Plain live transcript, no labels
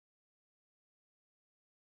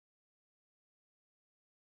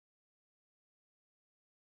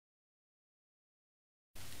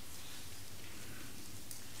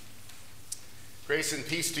Grace and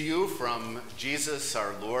peace to you from Jesus,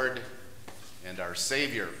 our Lord and our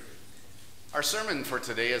Savior. Our sermon for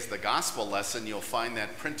today is the gospel lesson. You'll find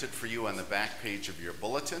that printed for you on the back page of your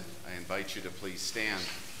bulletin. I invite you to please stand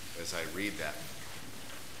as I read that.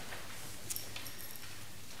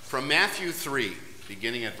 From Matthew 3,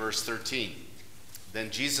 beginning at verse 13. Then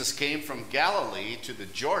Jesus came from Galilee to the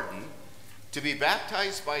Jordan to be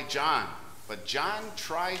baptized by John. But John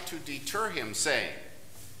tried to deter him, saying,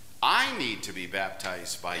 I need to be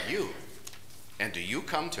baptized by you, and do you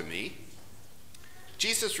come to me?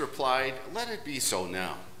 Jesus replied, Let it be so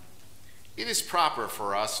now. It is proper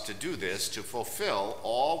for us to do this to fulfill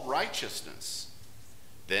all righteousness.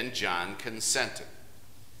 Then John consented.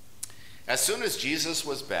 As soon as Jesus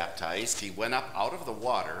was baptized, he went up out of the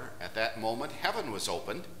water. At that moment, heaven was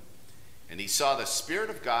opened, and he saw the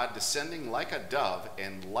Spirit of God descending like a dove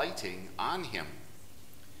and lighting on him.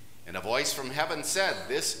 And a voice from heaven said,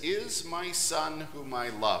 This is my Son whom I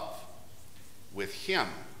love. With him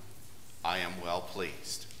I am well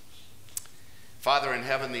pleased. Father in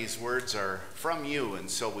heaven, these words are from you, and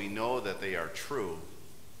so we know that they are true.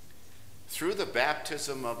 Through the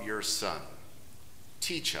baptism of your Son,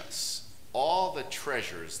 teach us all the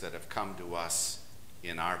treasures that have come to us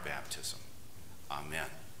in our baptism. Amen.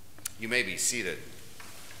 You may be seated.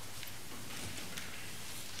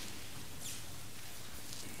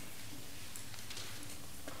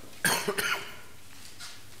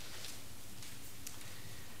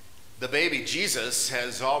 The baby Jesus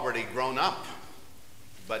has already grown up,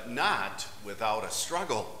 but not without a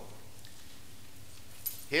struggle.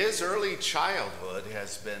 His early childhood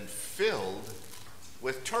has been filled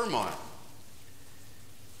with turmoil,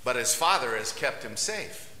 but his father has kept him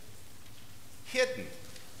safe, hidden,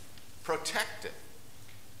 protected,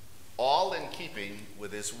 all in keeping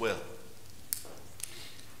with his will.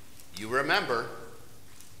 You remember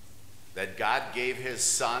that God gave his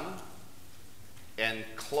Son and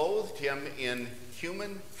clothed him in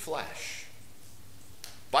human flesh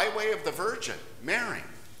by way of the Virgin Mary.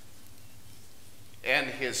 And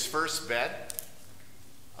his first bed,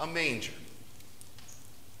 a manger.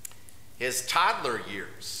 His toddler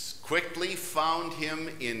years quickly found him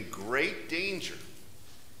in great danger.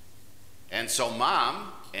 And so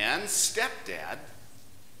Mom and Stepdad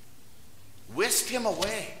whisked him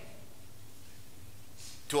away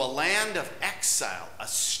to a land of exile, a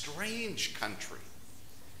strange country.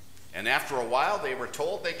 And after a while, they were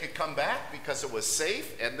told they could come back because it was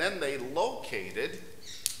safe, and then they located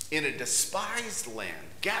in a despised land,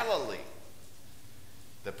 Galilee,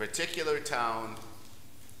 the particular town,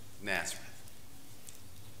 Nazareth.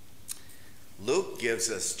 Luke gives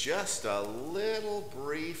us just a little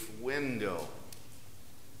brief window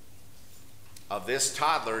of this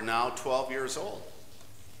toddler, now 12 years old.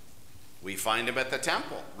 We find him at the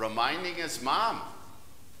temple, reminding his mom,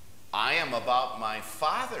 I am about my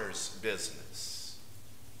Father's business.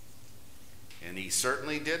 And he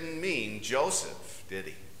certainly didn't mean Joseph, did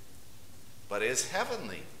he? But his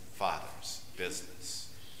heavenly Father's business.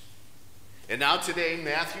 And now today,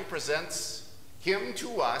 Matthew presents him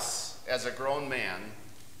to us as a grown man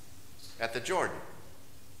at the Jordan.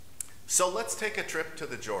 So let's take a trip to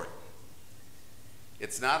the Jordan.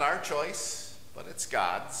 It's not our choice, but it's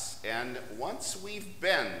God's, and once we've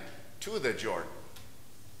been to the Jordan,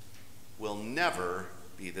 we'll never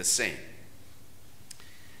be the same.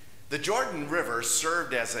 The Jordan River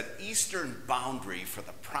served as an eastern boundary for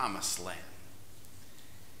the Promised Land.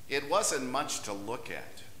 It wasn't much to look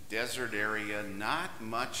at. Desert area, not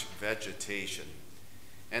much vegetation.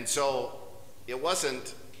 And so it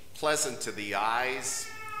wasn't pleasant to the eyes,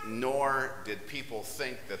 nor did people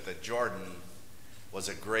think that the Jordan was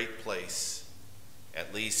a great place,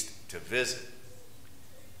 at least to visit.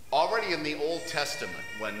 Already in the Old Testament,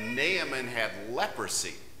 when Naaman had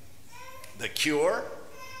leprosy, the cure,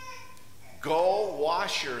 go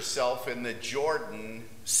wash yourself in the Jordan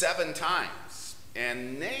 7 times.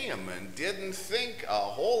 And Naaman didn't think a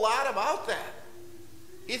whole lot about that.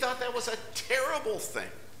 He thought that was a terrible thing.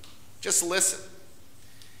 Just listen.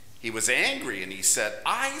 He was angry and he said,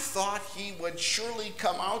 I thought he would surely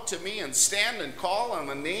come out to me and stand and call on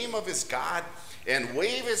the name of his God and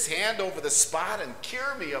wave his hand over the spot and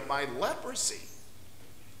cure me of my leprosy.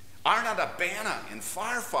 Are not Abana and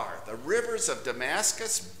Pharpar, the rivers of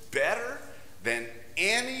Damascus, better than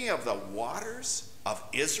any of the waters of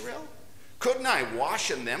Israel? Couldn't I wash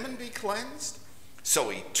in them and be cleansed? So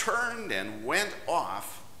he turned and went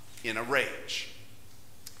off in a rage.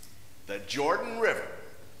 The Jordan River,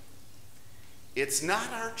 it's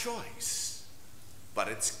not our choice, but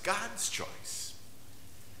it's God's choice.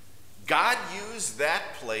 God used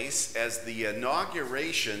that place as the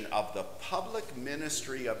inauguration of the public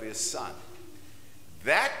ministry of his Son.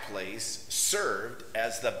 That place served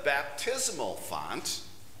as the baptismal font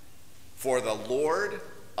for the Lord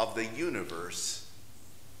of the universe,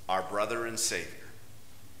 our brother and Savior.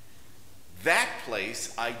 That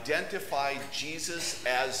place identified Jesus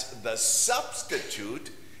as the substitute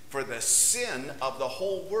for the sin of the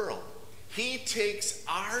whole world. He takes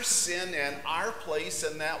our sin and our place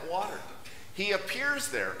in that water. He appears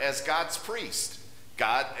there as God's priest,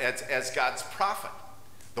 as God's prophet,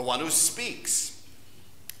 the one who speaks,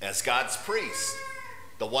 as God's priest,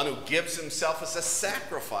 the one who gives himself as a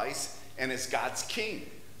sacrifice, and as God's king,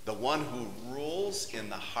 the one who rules in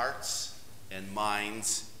the hearts and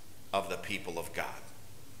minds of the people of God.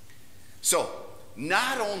 So,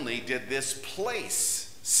 not only did this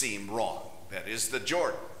place seem wrong, that is the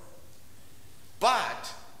Jordan,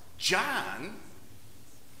 but John,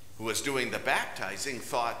 who was doing the baptizing,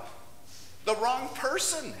 thought the wrong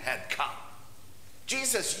person had come.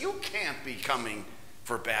 Jesus, you can't be coming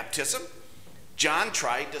for baptism. John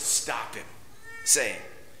tried to stop him, saying,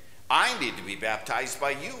 I need to be baptized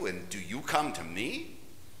by you, and do you come to me?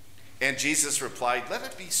 And Jesus replied, let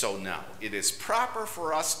it be so now. It is proper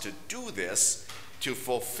for us to do this to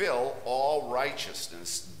fulfill all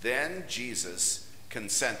righteousness. Then Jesus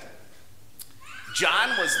consented. John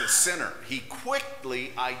was the sinner. He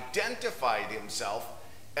quickly identified himself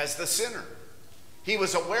as the sinner. He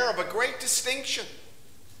was aware of a great distinction.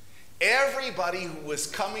 Everybody who was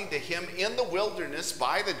coming to him in the wilderness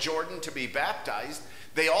by the Jordan to be baptized,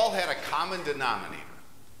 they all had a common denominator.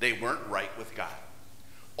 They weren't right with God.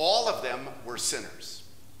 All of them were sinners.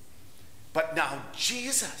 But now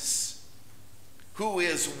Jesus, who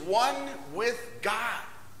is one with God,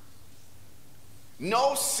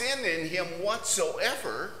 no sin in him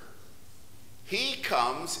whatsoever, he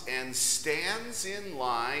comes and stands in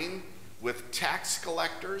line with tax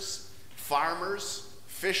collectors, farmers,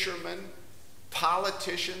 fishermen,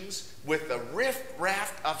 politicians, with the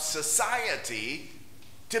riff-raff of society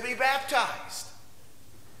to be baptized.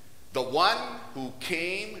 The one who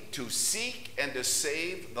came to seek and to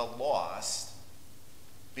save the lost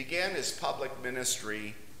began his public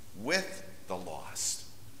ministry with the lost,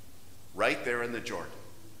 right there in the Jordan.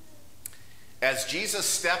 As Jesus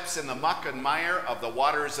steps in the muck and mire of the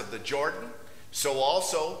waters of the Jordan, so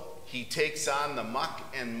also he takes on the muck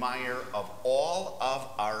and mire of all of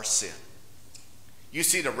our sin. You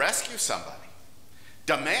see, to rescue somebody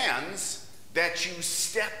demands that you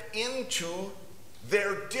step into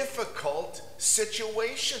their difficult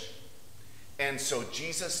situation. And so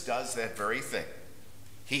Jesus does that very thing.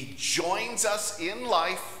 He joins us in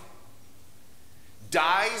life,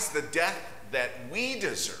 dies the death that we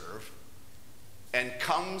deserve, and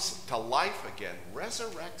comes to life again,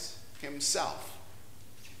 resurrects himself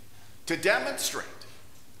to demonstrate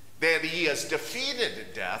that he has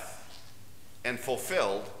defeated death and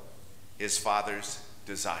fulfilled his Father's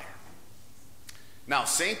desire. Now,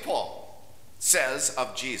 St. Paul says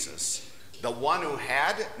of Jesus, the one who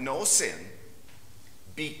had no sin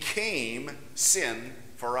became sin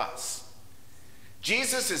for us.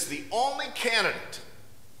 Jesus is the only candidate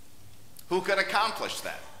who could accomplish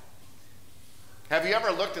that. Have you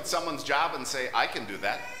ever looked at someone's job and say, I can do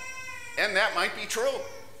that? And that might be true.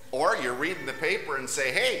 Or you're reading the paper and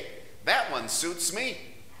say, hey, that one suits me.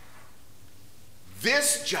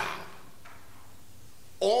 This job,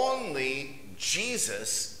 only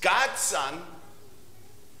Jesus, God's Son,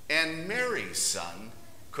 and Mary's Son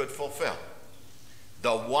could fulfill.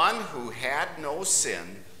 The one who had no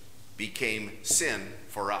sin became sin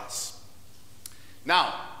for us.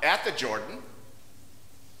 Now, at the Jordan,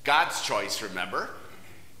 God's choice, remember,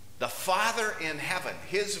 the Father in heaven,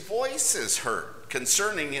 his voice is heard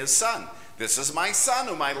concerning his Son. This is my Son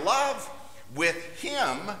whom I love. With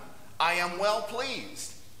him I am well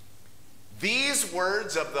pleased. These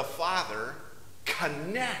words of the Father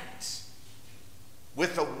connect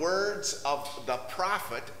with the words of the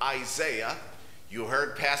prophet Isaiah. You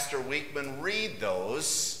heard Pastor Weekman read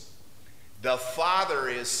those. The Father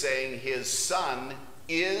is saying his Son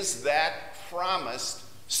is that promised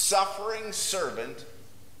suffering servant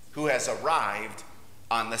who has arrived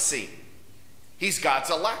on the scene. He's God's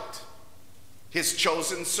elect, his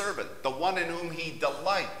chosen servant, the one in whom he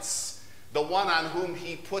delights, the one on whom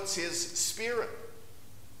he puts his spirit.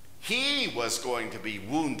 He was going to be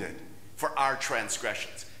wounded for our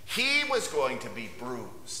transgressions. He was going to be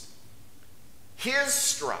bruised. His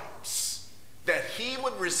stripes that he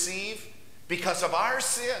would receive because of our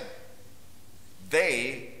sin,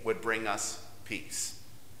 they would bring us peace.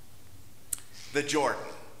 The Jordan,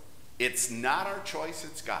 it's not our choice,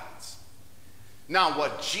 it's God's. Now,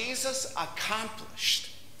 what Jesus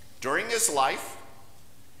accomplished during his life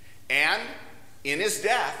and in his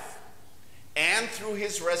death and through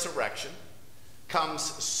his resurrection comes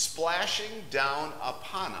splashing down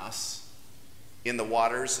upon us in the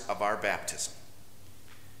waters of our baptism.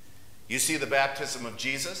 You see, the baptism of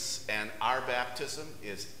Jesus and our baptism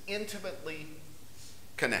is intimately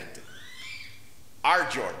connected. Our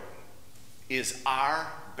Jordan is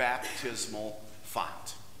our baptismal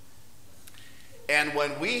font. And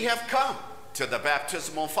when we have come to the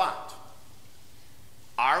baptismal font,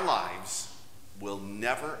 our lives will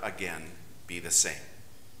never again be the same.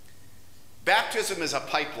 Baptism is a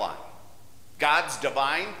pipeline, God's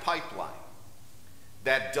divine pipeline,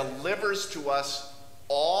 that delivers to us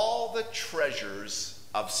all the treasures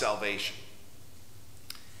of salvation.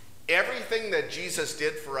 Everything that Jesus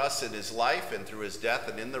did for us in his life and through his death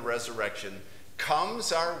and in the resurrection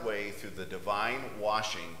comes our way through the divine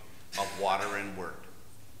washing of water and word.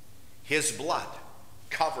 His blood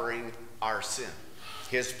covering our sin.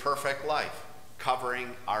 His perfect life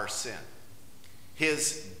covering our sin.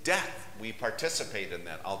 His death, we participate in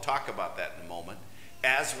that. I'll talk about that in a moment,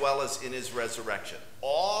 as well as in his resurrection.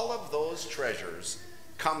 All of those treasures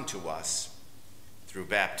come to us through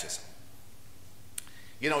baptism.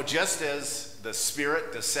 You know, just as the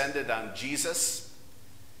Spirit descended on Jesus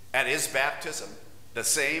at his baptism, the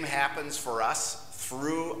same happens for us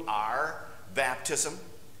through our baptism.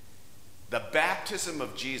 The baptism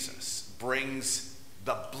of Jesus brings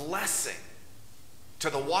the blessing to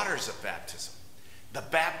the waters of baptism. The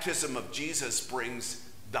baptism of Jesus brings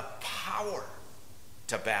the power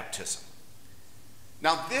to baptism.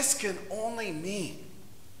 Now, this can only mean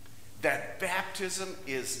that baptism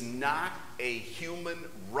is not a human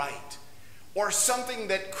right or something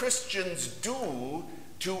that Christians do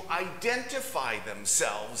to identify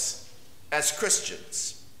themselves as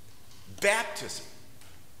Christians. Baptism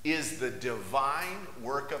is the divine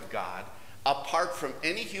work of God apart from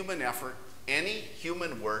any human effort, any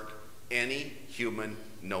human work, any human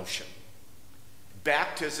notion.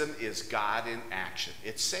 Baptism is God in action.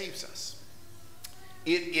 It saves us.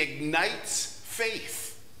 It ignites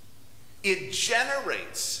faith. It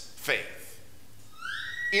generates faith.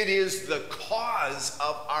 It is the cause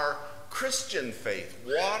of our Christian faith.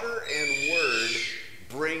 Water and word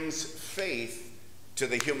brings faith to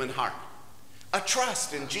the human heart. A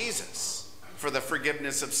trust in Jesus for the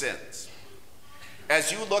forgiveness of sins.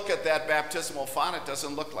 As you look at that baptismal font, it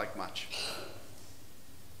doesn't look like much.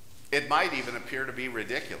 It might even appear to be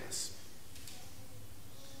ridiculous,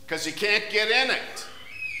 because you can't get in it.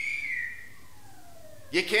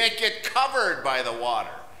 You can't get covered by the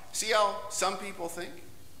water. See how some people think?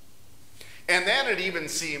 And then it even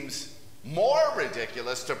seems more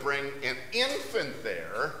ridiculous to bring an infant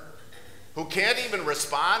there who can't even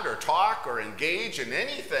respond or talk or engage in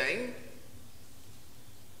anything.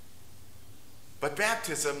 But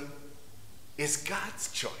baptism is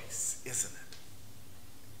God's choice, isn't it?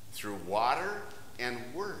 Through water and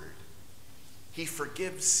word, he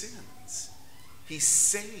forgives sins. He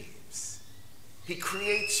saves. He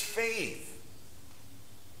creates faith.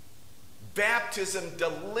 Baptism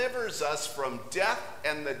delivers us from death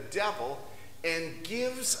and the devil and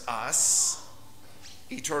gives us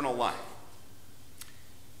eternal life.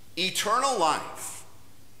 Eternal life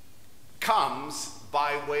comes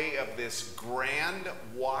by way of this grand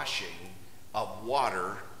washing of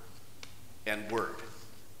water and word.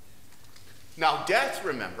 Now, death,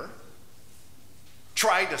 remember,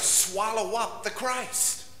 tried to swallow up the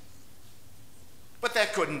Christ. But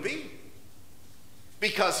that couldn't be,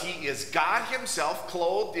 because he is God himself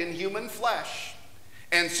clothed in human flesh.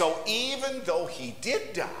 And so even though he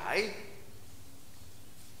did die,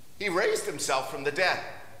 he raised himself from the dead.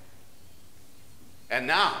 And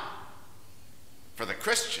now, for the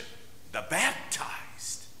Christian, the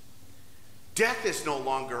baptized, death is no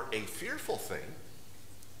longer a fearful thing,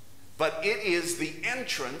 but it is the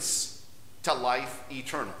entrance to life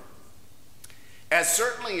eternal. As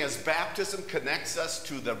certainly as baptism connects us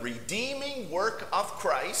to the redeeming work of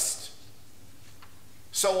Christ,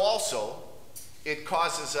 so also it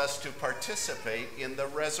causes us to participate in the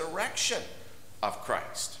resurrection of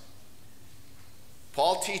Christ.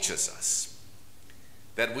 Paul teaches us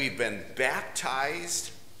that we've been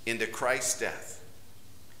baptized into Christ's death,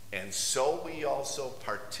 and so we also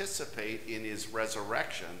participate in his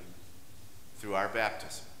resurrection through our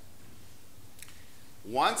baptism.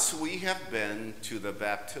 Once we have been to the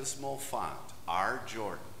baptismal font, our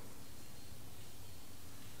Jordan,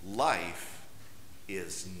 life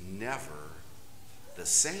is never the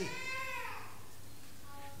same.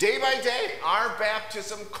 Day by day, our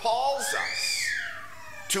baptism calls us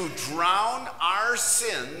to drown our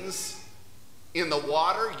sins in the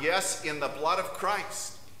water, yes, in the blood of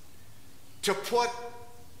Christ, to put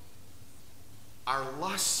our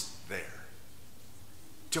lust there,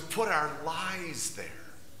 to put our lies there,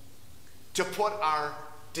 to put our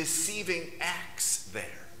deceiving acts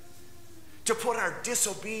there, to put our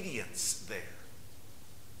disobedience there,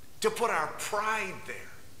 to put our pride there.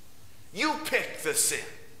 You pick the sin.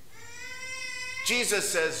 Jesus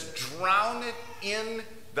says, drown it in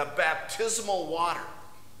the baptismal water.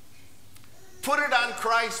 Put it on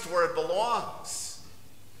Christ where it belongs.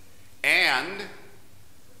 And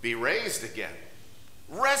be raised again.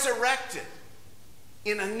 Resurrected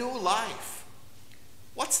in a new life.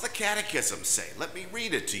 What's the catechism say? Let me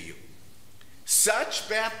read it to you. Such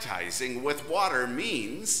baptizing with water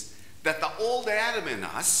means that the old Adam in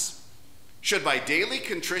us should by daily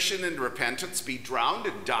contrition and repentance be drowned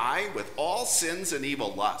and die with all sins and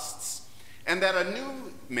evil lusts, and that a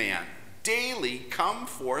new man daily come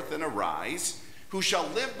forth and arise, who shall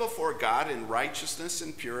live before God in righteousness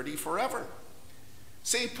and purity forever.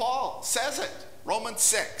 St. Paul says it, Romans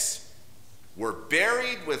 6. We're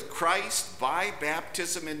buried with Christ by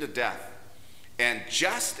baptism into death, and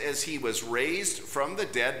just as he was raised from the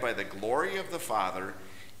dead by the glory of the Father,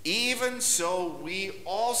 even so we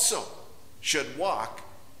also should walk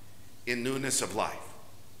in newness of life.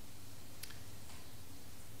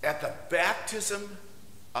 At the baptism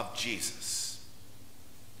of Jesus,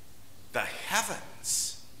 the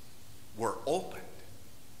heavens were opened.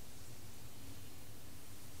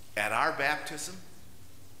 At our baptism,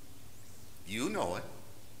 you know it,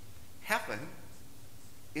 heaven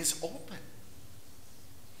is open.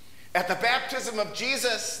 At the baptism of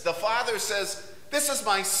Jesus, the Father says, "This is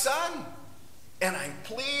my Son, and I'm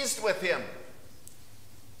pleased with him."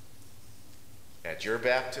 At your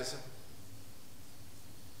baptism,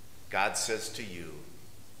 God says to you,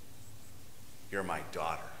 "You're my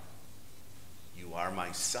daughter. You are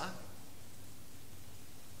my son.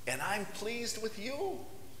 And I'm pleased with you."